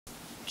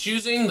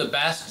Choosing the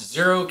best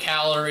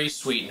zero-calorie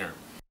sweetener.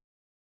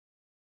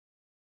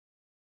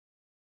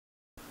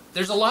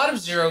 There's a lot of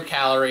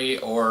zero-calorie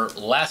or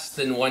less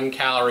than 1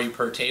 calorie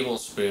per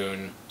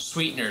tablespoon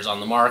sweeteners on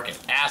the market.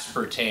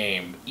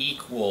 Aspartame,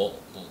 Equal,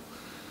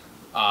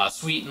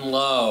 Sweet and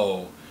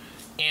Low,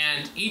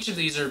 and each of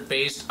these are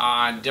based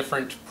on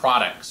different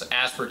products.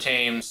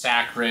 Aspartame,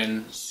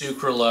 saccharine,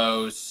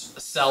 sucralose,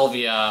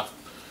 stevia,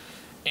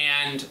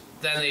 and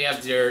then they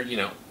have their,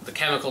 the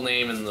chemical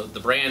name and the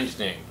brand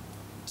name.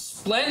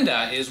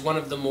 Splenda is one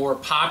of the more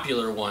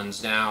popular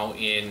ones now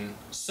in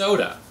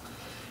soda.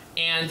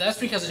 And that's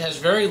because it has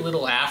very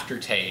little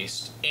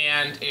aftertaste,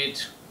 and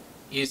it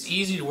is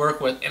easy to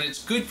work with, and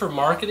it's good for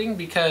marketing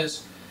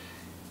because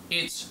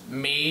it's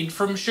made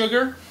from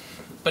sugar,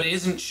 but it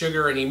isn't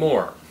sugar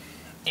anymore.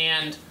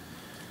 And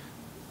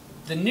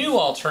the new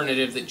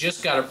alternative that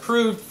just got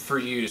approved for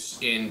use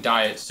in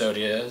diet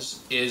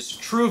sodas is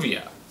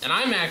Truvia. And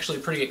I'm actually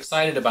pretty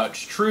excited about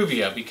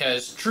Truvia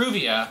because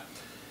Truvia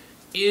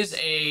is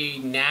a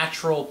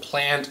natural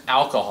plant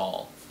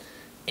alcohol,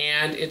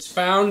 and it's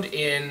found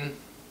in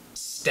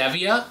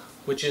stevia,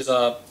 which is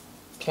a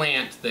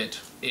plant that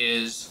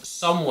is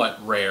somewhat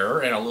rare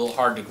and a little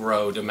hard to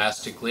grow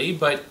domestically,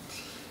 but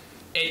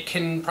it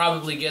can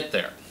probably get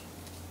there.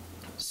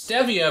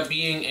 Stevia,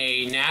 being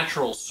a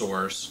natural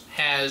source,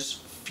 has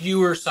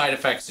fewer side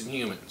effects in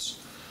humans.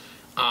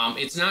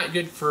 It's not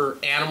good for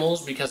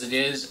animals because it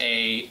is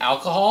an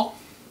alcohol,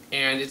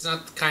 and it's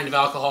not the kind of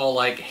alcohol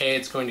like, hey,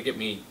 it's going to get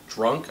me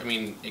drunk. I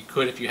mean, it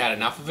could if you had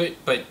enough of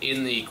it, but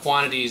in the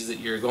quantities that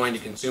you're going to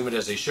consume it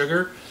as a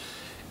sugar,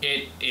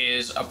 it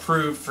is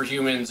approved for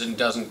humans and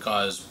doesn't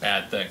cause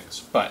bad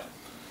things. But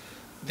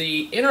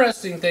the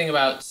interesting thing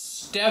about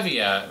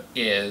stevia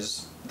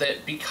is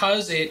that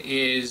because it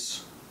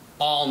is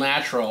all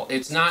natural,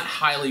 it's not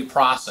highly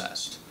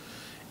processed.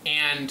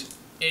 And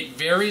it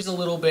varies a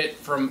little bit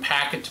from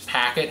packet to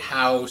packet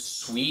how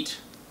sweet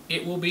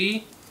it will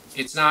be.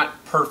 It's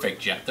not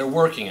perfect yet. They're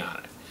working on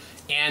it.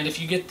 And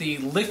if you get the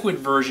liquid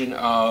version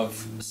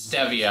of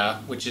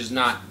stevia, which is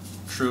not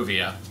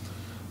Truvia,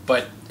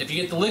 but if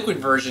you get the liquid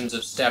versions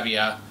of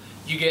stevia,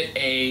 you get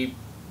a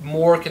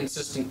more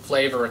consistent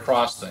flavor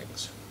across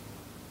things.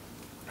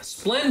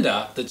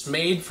 Splenda, that's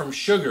made from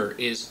sugar,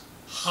 is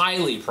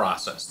highly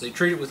processed. They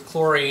treat it with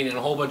chlorine and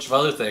a whole bunch of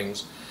other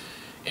things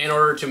in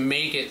order to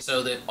make it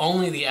so that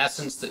only the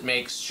essence that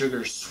makes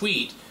sugar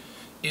sweet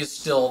is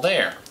still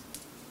there.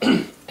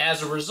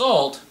 As a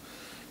result,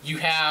 you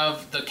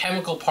have the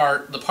chemical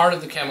part, the part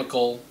of the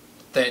chemical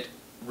that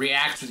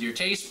reacts with your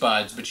taste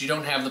buds, but you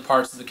don't have the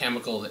parts of the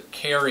chemical that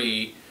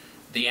carry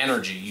the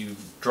energy.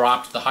 You've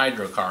dropped the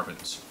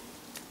hydrocarbons.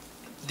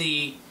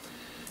 The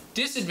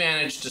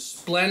disadvantage to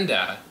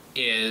Splenda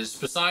is,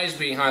 besides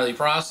being highly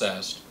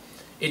processed,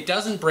 it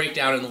doesn't break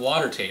down in the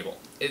water table.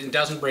 It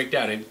doesn't break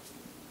down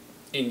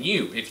in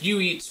you. If you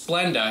eat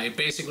Splenda, it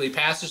basically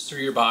passes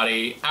through your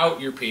body,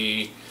 out your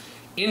pee,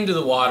 into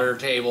the water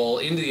table,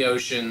 into the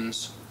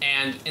oceans,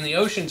 and in the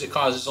oceans it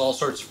causes all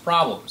sorts of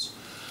problems.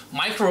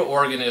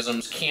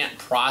 Microorganisms can't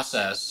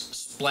process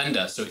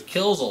Splenda, so it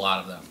kills a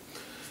lot of them.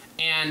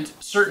 And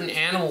certain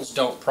animals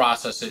don't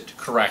process it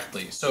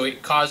correctly, so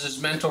it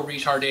causes mental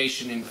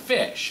retardation in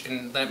fish,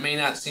 and that may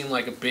not seem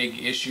like a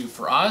big issue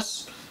for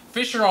us.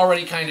 Fish are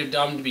already kind of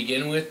dumb to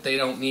begin with. They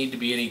don't need to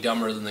be any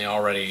dumber than they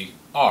already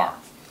are.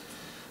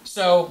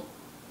 So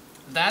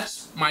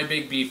that's my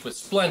big beef with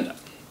Splenda.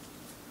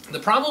 The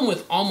problem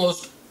with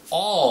almost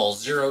all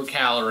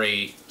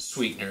zero-calorie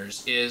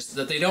sweeteners is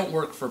that they don't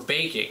work for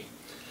baking.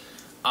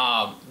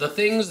 The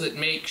things that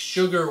make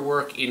sugar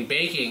work in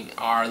baking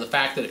are the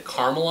fact that it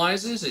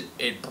caramelizes,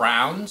 it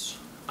browns,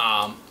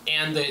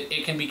 and that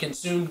it can be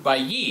consumed by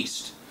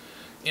yeast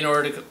in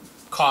order to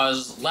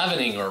cause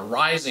leavening or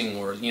rising,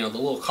 or the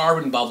little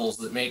carbon bubbles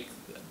that make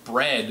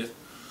bread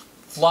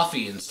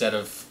fluffy instead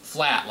of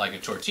flat like a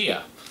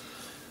tortilla.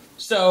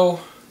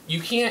 So you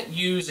can't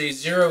use a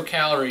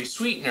zero-calorie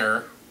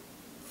sweetener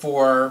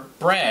for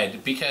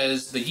bread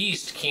because the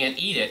yeast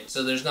can't eat it,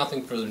 so there's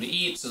nothing for them to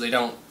eat, so they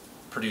don't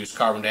produce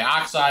carbon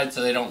dioxide,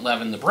 so they don't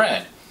leaven the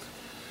bread.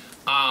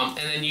 And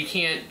then you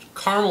can't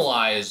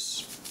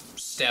caramelize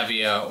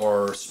stevia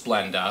or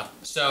Splenda,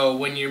 so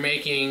when you're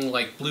making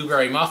like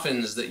blueberry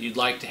muffins that you'd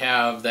like to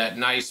have that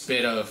nice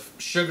bit of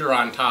sugar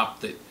on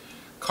top that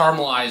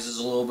caramelizes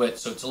a little bit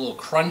so it's a little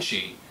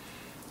crunchy,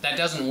 that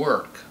doesn't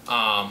work.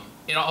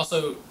 It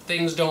also,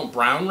 things don't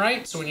brown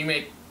right, so when you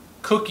make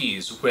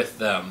cookies with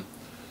them,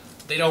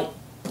 they don't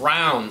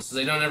brown, so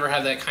they don't ever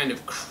have that kind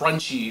of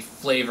crunchy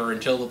flavor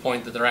until the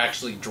point that they're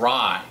actually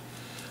dry.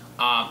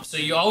 So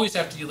you always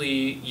have to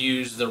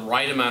use the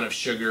right amount of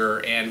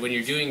sugar, and when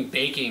you're doing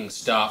baking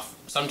stuff,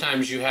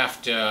 sometimes you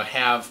have to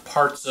have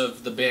parts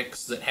of the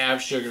mix that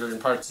have sugar and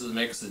parts of the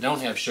mix that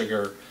don't have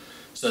sugar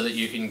so that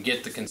you can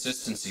get the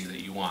consistency that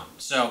you want.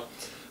 So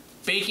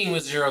baking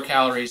with 0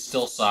 calories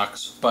still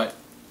sucks, but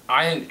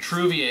I think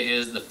Truvia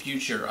is the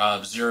future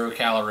of 0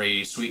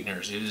 calorie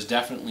sweeteners. It is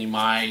definitely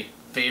my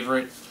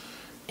favorite,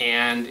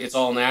 and it's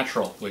all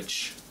natural,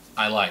 which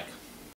I like.